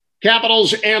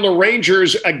Capitals and the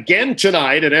Rangers again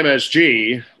tonight at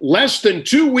MSG. Less than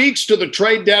 2 weeks to the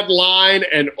trade deadline,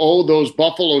 and those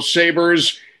Buffalo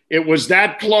Sabres. It was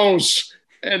that close,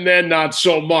 and then not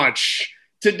so much.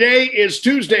 Today is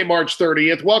Tuesday, March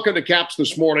 30th. Welcome to Caps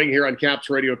This Morning here on Caps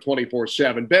Radio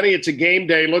 24/7. Benny, it's a game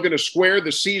day looking to square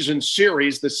the season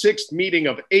series, the sixth meeting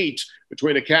of 8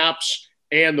 between the Caps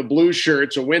and the Blue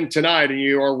Shirts. A win tonight, and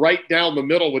you are right down the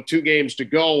middle with 2 games to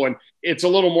go, and it's a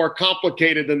little more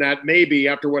complicated than that maybe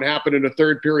after what happened in the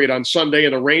third period on Sunday,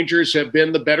 and the Rangers have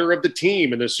been the better of the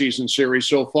team in this season series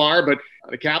so far, but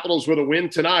the Capitals with a win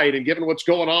tonight, and given what's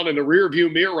going on in the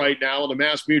rearview mirror right now in the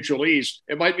Mass Mutual East,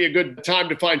 it might be a good time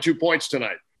to find 2 points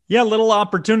tonight. Yeah, little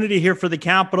opportunity here for the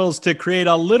Capitals to create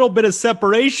a little bit of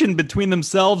separation between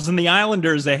themselves and the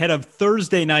Islanders ahead of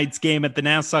Thursday night's game at the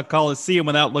Nassau Coliseum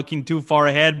without looking too far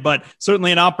ahead, but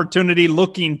certainly an opportunity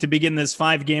looking to begin this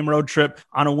 5-game road trip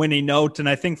on a winning note. And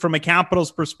I think from a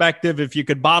Capitals perspective, if you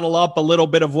could bottle up a little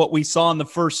bit of what we saw in the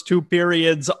first 2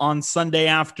 periods on Sunday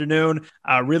afternoon,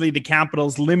 really the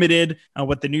Capitals limited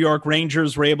what the New York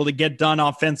Rangers were able to get done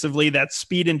offensively, that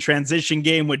speed and transition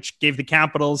game, which gave the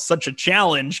Capitals such a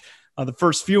challenge. The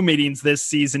first few meetings this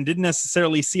season didn't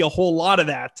necessarily see a whole lot of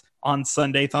that on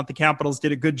Sunday. Thought the Capitals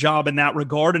did a good job in that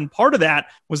regard, and part of that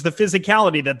was the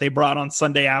physicality that they brought on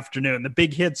Sunday afternoon. The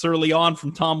big hits early on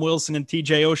from Tom Wilson and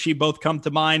TJ Oshie both come to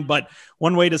mind, but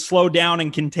one way to slow down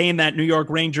and contain that New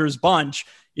York Rangers bunch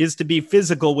is to be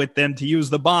physical with them, to use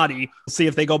the body. We'll see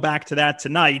if they go back to that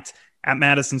tonight at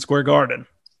Madison Square Garden.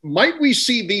 Might we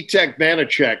see Vitek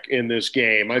Vanacek in this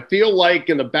game? I feel like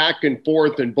in the back and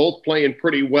forth and both playing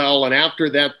pretty well. And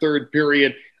after that third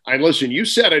period, listen, you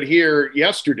said it here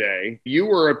yesterday. You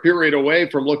were a period away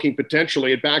from looking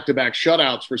potentially at back-to-back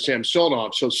shutouts for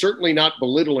Samsonov. So certainly not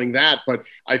belittling that. But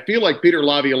I feel like Peter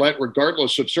Laviolette,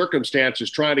 regardless of circumstances,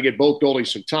 trying to get both goalies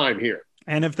some time here.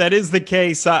 And if that is the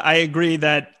case, I agree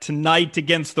that tonight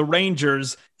against the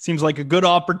Rangers seems like a good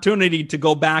opportunity to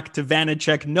go back to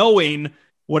Vanacek, knowing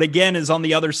what, again, is on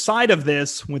the other side of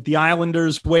this with the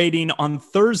Islanders waiting on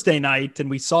Thursday night. And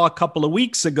we saw a couple of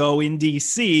weeks ago in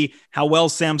D.C. how well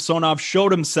Samsonov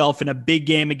showed himself in a big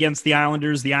game against the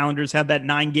Islanders. The Islanders had that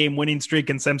 9-game winning streak,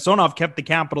 and Samsonov kept the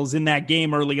Capitals in that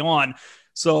game early on.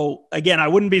 So, again, I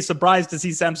wouldn't be surprised to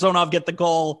see Samsonov get the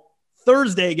call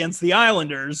Thursday against the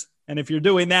Islanders. And if you're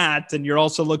doing that and you're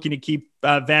also looking to keep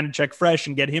Vanacek fresh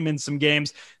and get him in some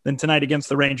games, then tonight against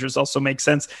the Rangers also makes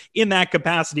sense in that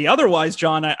capacity. Otherwise,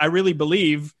 John, I really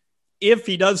believe if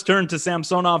he does turn to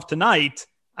Samsonov tonight,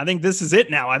 I think this is it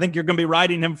now. I think you're going to be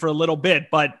riding him for a little bit.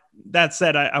 But that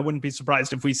said, I wouldn't be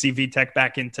surprised if we see Vitek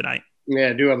back in tonight. Yeah,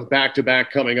 I do have a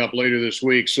back-to-back coming up later this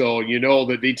week. So you know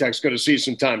that Vitek's going to see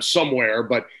some time somewhere.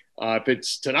 But if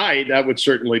it's tonight, that would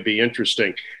certainly be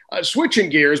interesting. Switching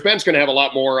gears, Ben's going to have a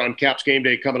lot more on Caps Game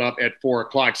Day coming up at 4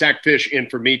 o'clock. Zach Fish in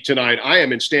for me tonight. I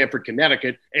am in Stamford,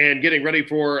 Connecticut, and getting ready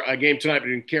for a game tonight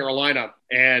between Carolina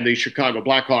and the Chicago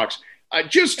Blackhawks.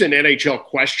 Just an NHL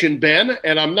question, Ben,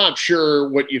 and I'm not sure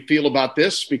what you feel about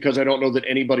this because I don't know that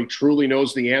anybody truly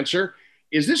knows the answer.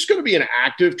 Is this going to be an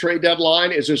active trade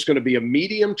deadline? Is this going to be a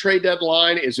medium trade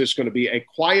deadline? Is this going to be a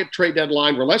quiet trade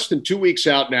deadline? We're less than 2 weeks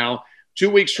out now. 2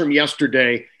 weeks from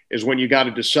yesterday is when you got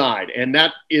to decide. And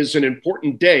that is an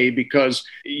important day because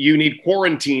you need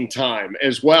quarantine time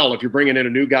as well. If you're bringing in a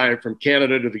new guy from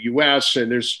Canada to the U.S. and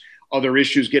there's other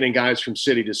issues getting guys from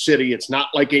city to city, it's not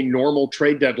like a normal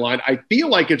trade deadline. I feel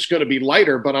like it's going to be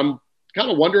lighter, but I'm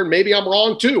kind of wondering maybe I'm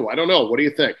wrong too. I don't know. What do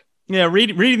you think? Yeah,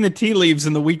 reading the tea leaves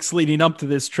in the weeks leading up to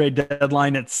this trade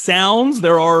deadline, it sounds,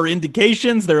 there are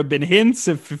indications, there have been hints,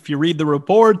 if you read the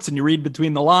reports and you read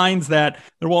between the lines, that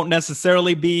there won't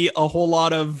necessarily be a whole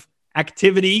lot of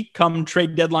activity come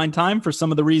trade deadline time for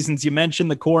some of the reasons you mentioned,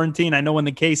 the quarantine. I know in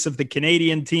the case of the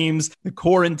Canadian teams, the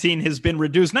quarantine has been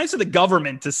reduced. Nice of the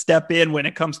government to step in when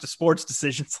it comes to sports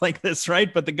decisions like this,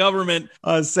 right? But the government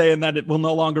is saying that it will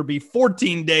no longer be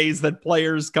 14 days that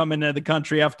players come into the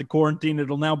country have to quarantine.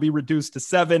 It'll now be reduced to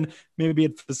 7. Maybe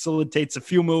it facilitates a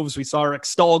few moves. We saw Eric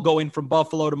Stahl going from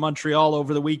Buffalo to Montreal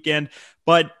over the weekend.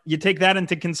 But you take that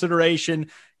into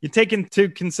consideration. You take into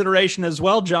consideration as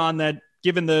well, John, that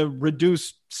given the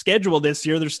reduced schedule this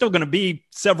year, there's still going to be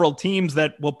several teams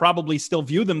that will probably still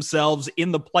view themselves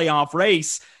in the playoff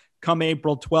race come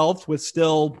April 12th with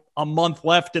still a month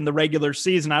left in the regular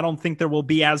season. I don't think there will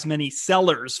be as many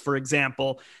sellers, for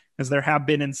example, as there have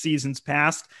been in seasons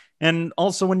past. And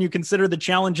also when you consider the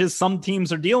challenges some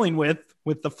teams are dealing with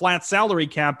the flat salary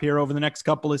cap here over the next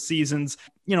couple of seasons,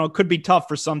 you know, it could be tough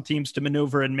for some teams to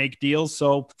maneuver and make deals.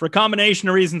 So for a combination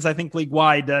of reasons, I think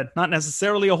league-wide, not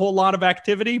necessarily a whole lot of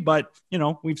activity, but, you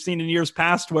know, we've seen in years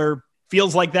past where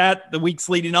feels like that the weeks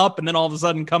leading up, and then all of a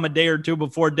sudden come a day or two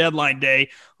before deadline day,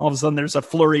 all of a sudden there's a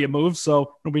flurry of moves.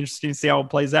 So it'll be interesting to see how it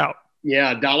plays out.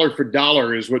 Yeah, dollar for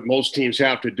dollar is what most teams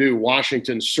have to do.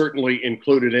 Washington's certainly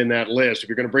included in that list. If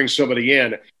you're going to bring somebody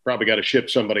in, probably got to ship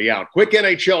somebody out. Quick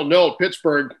NHL note,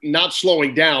 Pittsburgh not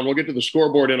slowing down. We'll get to the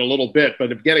scoreboard in a little bit,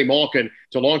 but Evgeny Malkin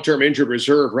to long-term injured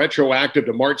reserve, retroactive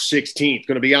to March 16th.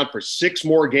 Going to be out for 6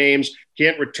 more games.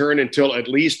 Can't return until at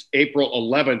least April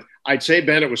 11th. I'd say,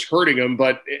 Ben, it was hurting him,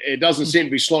 but it doesn't seem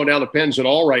to be slowing down the Pens at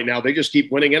all right now. They just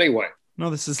keep winning anyway. No,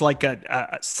 this is like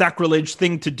a sacrilege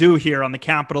thing to do here on the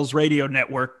Capitals radio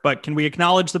network, but can we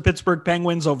acknowledge the Pittsburgh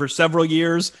Penguins over several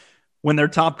years when their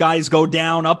top guys go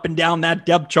down, up and down that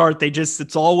depth chart?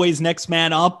 It's always next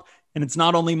man up, and it's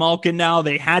not only Malkin now.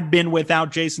 They had been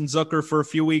without Jason Zucker for a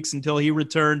few weeks until he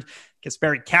returned.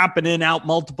 Kasperi Kapanen out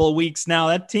multiple weeks now.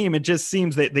 That team, it just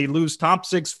seems that they lose top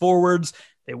 6 forwards.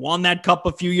 They won that cup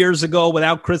a few years ago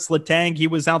without Chris Letang. He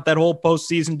was out that whole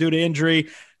postseason due to injury.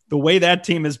 The way that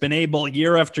team has been able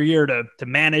year after year to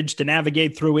manage, to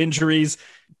navigate through injuries,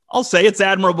 I'll say it's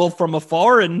admirable from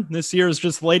afar, and this year is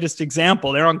just the latest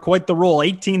example. They're on quite the roll,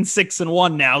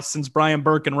 18-6-1 now since Brian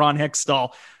Burke and Ron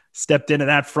Hextall stepped into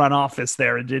that front office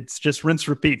there. It's just rinse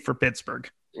repeat for Pittsburgh.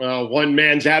 Well, one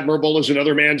man's admirable is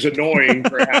another man's annoying,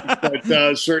 perhaps,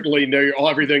 but certainly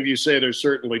everything you say, they're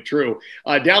certainly true.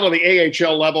 Down on the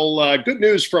AHL level, good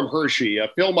news from Hershey.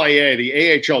 Phil Maillet,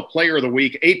 the AHL Player of the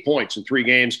Week, 8 points in 3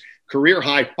 games, career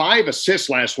high 5 assists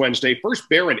last Wednesday. First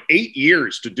Bear in 8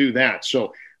 years to do that.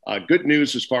 So good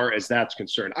news as far as that's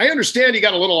concerned. I understand you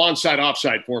got a little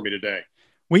onside-offside for me today.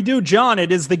 We do, John.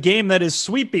 It is the game that is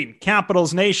sweeping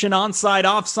Capitals Nation, onside,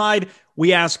 offside.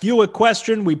 We ask you a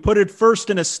question. We put it first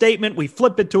in a statement. We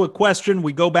flip it to a question.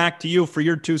 We go back to you for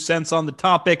your 2 cents on the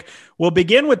topic. We'll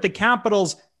begin with the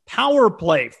Capitals power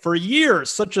play. For years,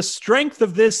 such a strength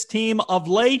of this team of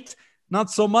late. Not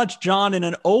so much, John. In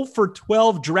an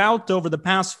 0-for-12 drought over the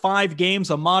past 5 games,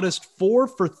 a modest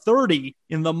 4-for-30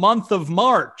 in the month of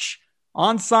March.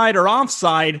 Onside or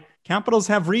offside, Capitals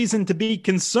have reason to be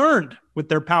concerned with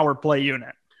their power play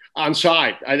unit.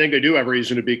 Onside, I think they do have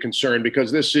reason to be concerned because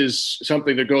this is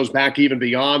something that goes back even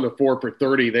beyond the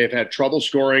 4-for-30. They've had trouble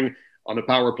scoring on the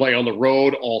power play on the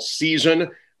road all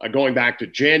season. Going back to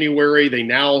January, they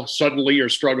now suddenly are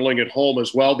struggling at home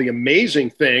as well. The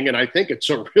amazing thing, and I think it's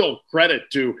a real credit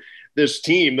to this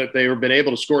team that they have been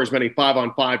able to score as many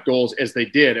 5-on-5 goals as they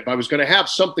did. If I was going to have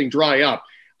something dry up,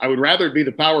 I would rather it be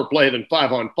the power play than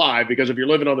 5-on-5 because if you're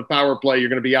living on the power play, you're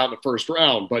going to be out in the first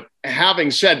round. But having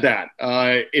said that,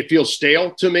 it feels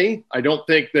stale to me. I don't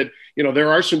think that,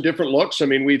 there are some different looks. I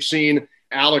mean, we've seen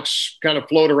Alex kind of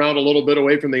float around a little bit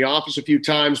away from the office a few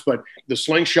times, but the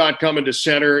slingshot coming to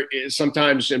center is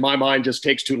sometimes, in my mind, just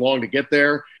takes too long to get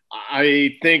there.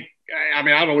 I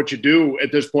don't know what you do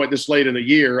at this point this late in the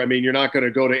year. I mean, you're not going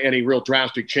to go to any real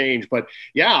drastic change. But,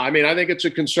 yeah, I think it's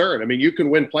a concern. I mean, you can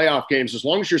win playoff games. As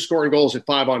long as you're scoring goals at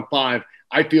 5-on-5,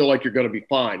 I feel like you're going to be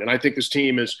fine. And I think this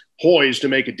team is poised to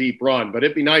make a deep run. But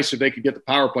it'd be nice if they could get the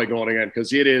power play going again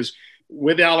because it is,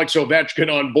 with Alex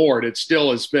Ovechkin on board, it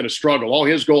still has been a struggle. All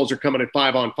his goals are coming at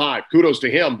 5-on-5. Kudos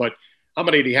to him. But how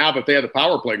many do you have if they have the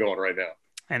power play going right now?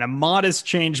 And a modest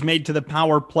change made to the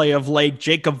power play of late.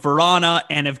 Jacob Vrana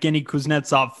and Evgeny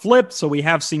Kuznetsov flipped, so we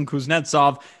have seen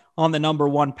Kuznetsov on the number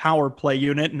 1 power play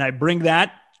unit, and I bring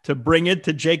it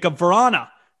to Jacob Vrana,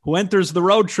 who enters the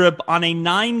road trip on a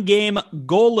 9-game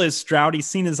goalless drought. He's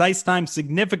seen his ice time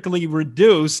significantly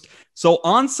reduced. So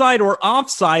onside or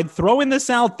offside, throwing this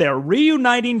out there,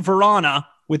 reuniting Vrana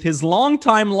with his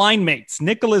longtime line mates,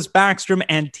 Nicholas Backstrom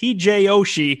and TJ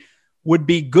Oshie, would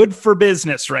be good for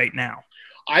business right now.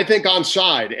 I think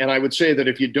onside, and I would say that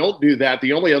if you don't do that,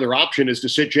 the only other option is to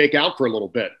sit Jake out for a little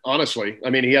bit, honestly. I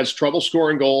mean, he has trouble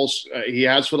scoring goals. He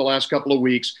has for the last couple of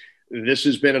weeks. This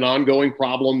has been an ongoing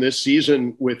problem this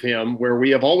season with him where we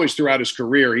have always throughout his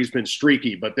career, he's been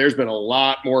streaky, but there's been a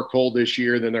lot more cold this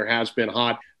year than there has been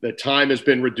hot. The time has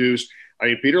been reduced. I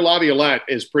mean, Peter Laviolette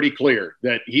is pretty clear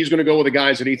that he's going to go with the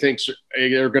guys that he thinks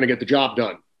are going to get the job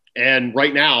done. And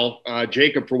right now,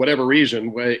 Jacob, for whatever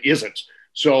reason, isn't.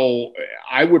 So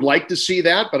I would like to see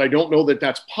that, but I don't know that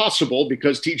that's possible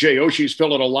because TJ Oshie's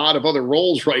filling a lot of other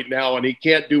roles right now, and he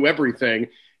can't do everything.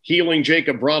 Healing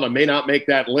Jacob Vrana may not make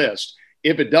that list.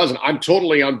 If it doesn't, I'm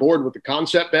totally on board with the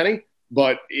concept, Benny.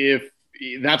 But if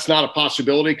that's not a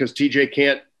possibility because TJ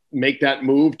can't make that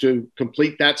move to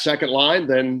complete that second line,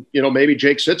 then, maybe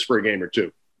Jake sits for a game or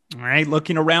two. All right,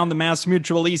 looking around the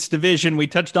MassMutual East Division, we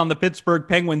touched on the Pittsburgh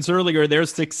Penguins earlier. Their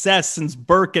success since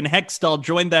Burke and Hextall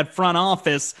joined that front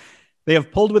office. They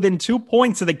have pulled within 2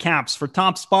 points of the Caps for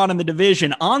top spot in the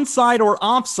division. Onside or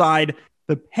offside,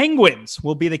 the Penguins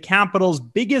will be the Capitals'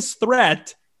 biggest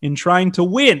threat in trying to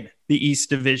win the East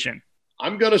Division?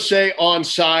 I'm going to say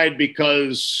onside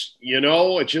because,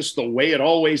 it's just the way it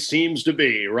always seems to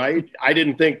be, right?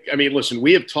 Listen,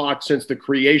 we have talked since the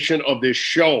creation of this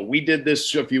show. We did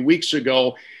this a few weeks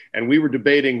ago, and we were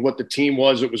debating what the team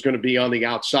was that was going to be on the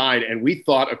outside. And we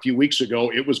thought a few weeks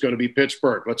ago it was going to be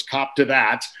Pittsburgh. Let's cop to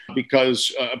that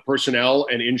because personnel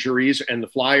and injuries, and the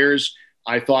Flyers,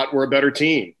 I thought, were a better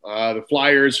team. The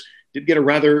Flyers did get a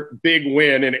rather big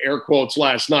win in air quotes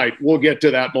last night. We'll get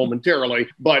to that momentarily.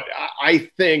 But I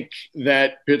think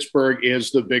that Pittsburgh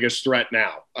is the biggest threat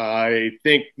now. I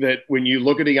think that when you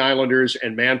look at the Islanders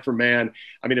and man for man,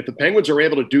 if the Penguins are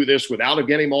able to do this without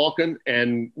Evgeny Malkin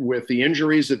and with the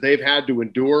injuries that they've had to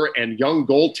endure and young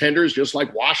goaltenders just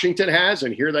like Washington has,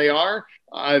 and here they are,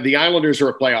 the Islanders are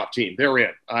a playoff team. They're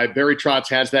in. Barry Trotz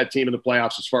has that team in the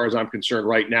playoffs as far as I'm concerned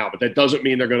right now, but that doesn't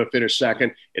mean they're going to finish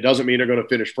second. It doesn't mean they're going to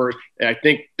finish first. I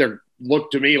think they're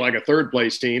look to me like a third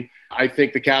place team. I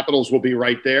think the Capitals will be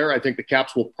right there. I think the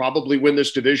Caps will probably win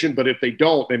this division, but if they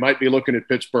don't, they might be looking at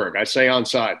Pittsburgh. I say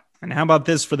onside. And how about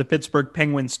this for the Pittsburgh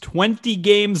Penguins? 20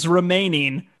 games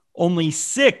remaining, only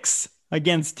 6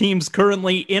 against teams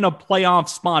currently in a playoff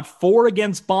spot, 4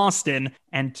 against Boston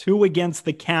and 2 against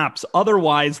the Caps.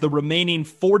 Otherwise, the remaining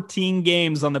 14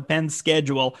 games on the Pens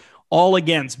schedule, all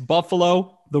against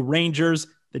Buffalo, the Rangers,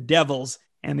 the Devils,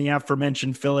 and the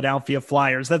aforementioned Philadelphia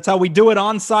Flyers. That's how we do it,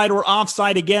 onside or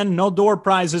offside. Again, no door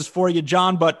prizes for you,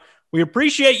 John, but we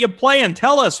appreciate you playing.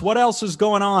 Tell us what else is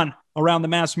going on around the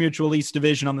Mass Mutual East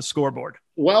Division on the scoreboard.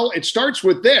 Well, it starts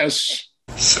with this.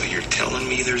 So you're telling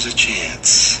me there's a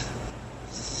chance?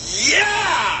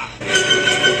 Yeah!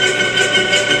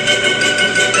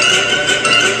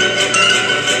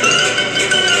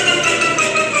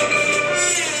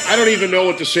 I don't even know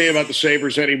what to say about the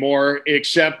Sabres anymore,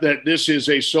 except that this is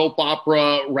a soap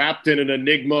opera wrapped in an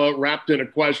enigma, wrapped in a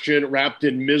question, wrapped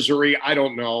in misery. I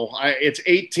don't know. It's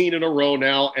 18 in a row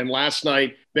now, and last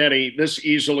night, Benny, this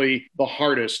easily the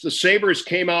hardest. The Sabres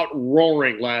came out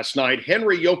roaring last night.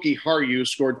 Henry Jokiharju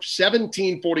scored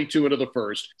 17:42 into the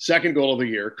first, second goal of the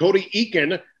year. Cody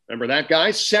Eakin, remember that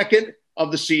guy? Second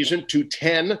of the season to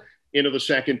 10 into the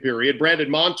second period. Brandon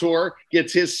Montour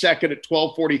gets his second at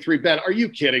 12:43. Ben, are you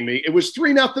kidding me? It was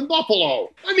 3-0 Buffalo.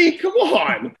 I mean, come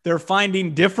on. They're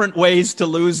finding different ways to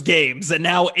lose games, and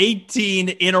now 18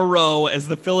 in a row as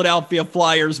the Philadelphia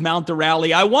Flyers mount a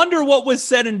rally. I wonder what was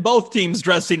said in both teams'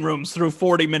 dressing rooms through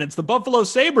 40 minutes. The Buffalo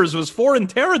Sabres was foreign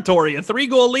territory, a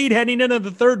 3-goal lead heading into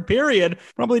the third period.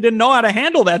 Probably didn't know how to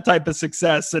handle that type of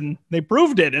success, and they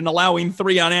proved it in allowing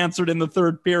 3 unanswered in the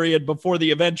third period before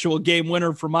the eventual game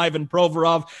winner from Ivan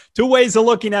Provorov. 2 ways of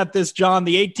looking at this, John.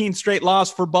 The 18th straight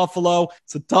loss for Buffalo.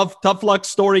 It's a tough luck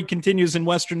story, continues in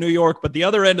Western New York. But the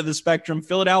other end of the spectrum,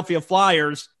 Philadelphia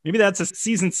Flyers, maybe that's a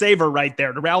season saver right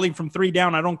there. To rally from 3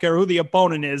 down, I don't care who the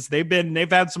opponent is.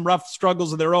 They've had some rough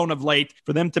struggles of their own of late.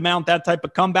 For them to mount that type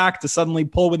of comeback, to suddenly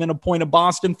pull within a point of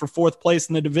Boston for 4th place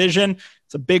in the division,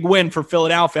 it's a big win for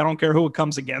Philadelphia. I don't care who it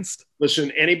comes against. Listen,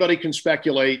 anybody can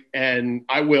speculate, and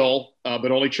I will,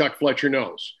 but only Chuck Fletcher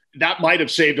knows. That might have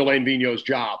saved Alain Vigneault's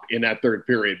job in that third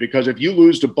period, because if you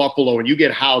lose to Buffalo and you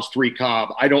get housed 3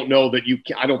 Cobb, I don't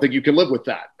think you can live with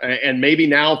that. And maybe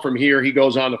now from here, he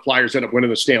goes on, the Flyers end up winning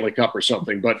the Stanley Cup or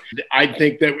something. But I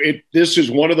think that this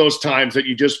is one of those times that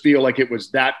you just feel like it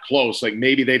was that close. Like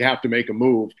maybe they'd have to make a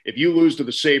move. If you lose to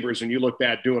the Sabres and you look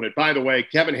bad doing it. By the way,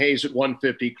 Kevin Hayes at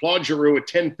 150, Claude Giroux at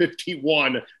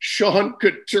 10:51, Sean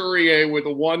Couturier with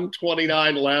a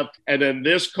 1:29 left. And then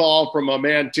this call from my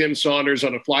man Tim Saunders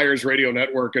on a Flyers radio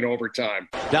network in overtime.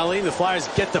 Dahlin, the Flyers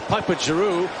get the puck, but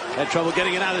Giroux had trouble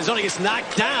getting it out of the zone. He gets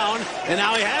knocked down, and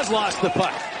now he has lost the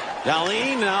puck.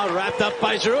 Dahlin now wrapped up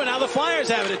by Giroux, and now the Flyers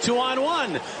have it at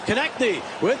 2-on-1. Konechny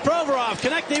with Provorov.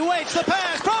 Konechny waits the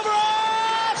pass.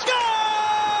 Provorov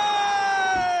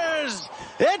scores!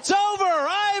 It's over.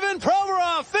 Ivan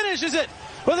Provorov finishes it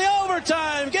for the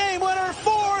overtime game winner.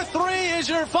 4-3 is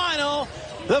your final.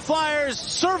 The Flyers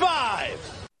survive.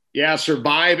 Yeah,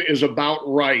 survive is about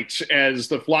right as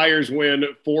the Flyers win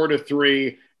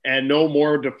 4-3, and no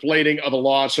more deflating of a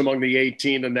loss among the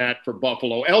 18 than that for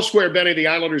Buffalo. Elsewhere, Benny, the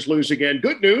Islanders lose again.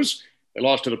 Good news, they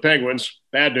lost to the Penguins.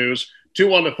 Bad news,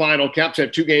 2 on the final. Caps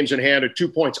have 2 games in hand at 2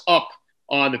 points up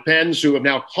on the Pens, who have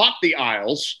now caught the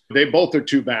Isles. They both are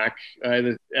 2 back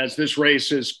as this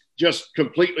race is just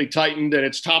completely tightened, and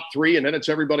it's top 3, and then it's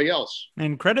everybody else.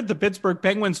 And credit the Pittsburgh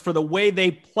Penguins for the way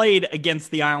they played against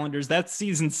the Islanders. That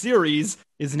season series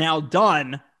is now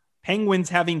done. Penguins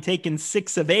having taken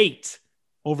 6 of 8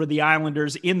 over the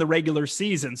Islanders in the regular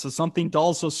season. So something to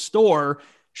also store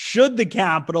should the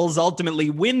Capitals ultimately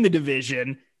win the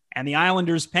division And the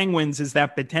Islanders Penguins is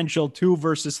that potential 2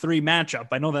 versus 3 matchup.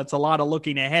 I know that's a lot of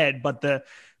looking ahead, but the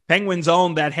Penguins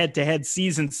own that head-to-head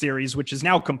season series, which is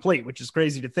now complete, which is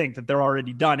crazy to think that they're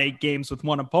already done 8 games with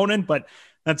one opponent, but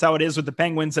that's how it is with the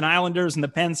Penguins and Islanders, and the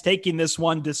Pens taking this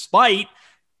one despite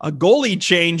a goalie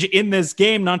change in this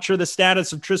game. Not sure the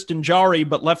status of Tristan Jarry,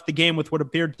 but left the game with what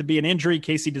appeared to be an injury.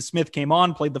 Casey DeSmith came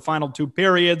on, played the final 2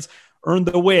 periods, earned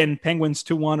the win. Penguins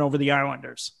 2-1 over the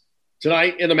Islanders.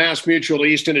 Tonight in the Mass Mutual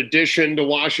East, in addition to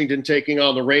Washington taking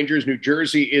on the Rangers, New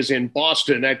Jersey is in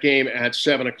Boston. That game at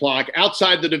 7 o'clock.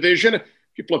 Outside the division, if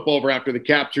you flip over after the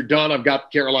Caps are done, I've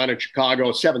got Carolina and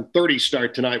Chicago. 7:30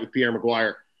 start tonight with Pierre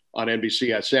Maguire on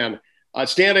NBCSN.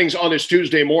 Standings on this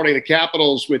Tuesday morning, the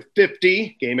Capitals with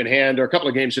 50, game in hand, or a couple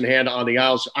of games in hand on the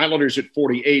Isles. Islanders at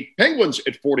 48, Penguins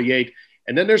at 48,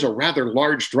 and then there's a rather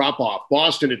large drop-off.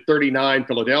 Boston at 39,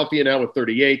 Philadelphia now with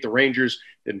 38, the Rangers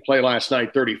didn't play last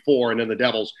night, 34, and then the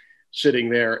Devils sitting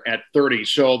there at 30.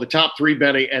 So the top 3,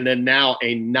 Benny, and then now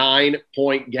a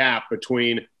 9-point gap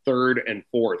between 3rd and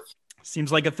 4th.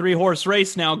 Seems like a 3-horse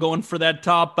race now going for that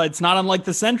top, but it's not unlike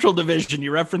the Central Division.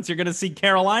 You reference you're going to see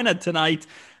Carolina tonight.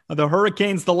 The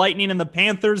Hurricanes, the Lightning, and the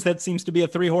Panthers, that seems to be a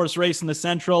 3-horse race in the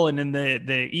Central. And in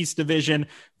the East Division,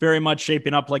 very much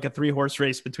shaping up like a 3-horse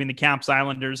race between the Caps,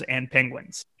 Islanders, and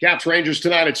Penguins. Caps Rangers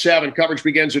tonight at 7. Coverage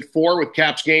begins at 4 with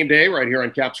Caps Game Day right here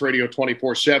on Caps Radio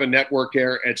 24/7, Network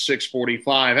Air at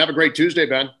 6:45. Have a great Tuesday,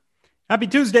 Ben. Happy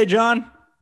Tuesday, John.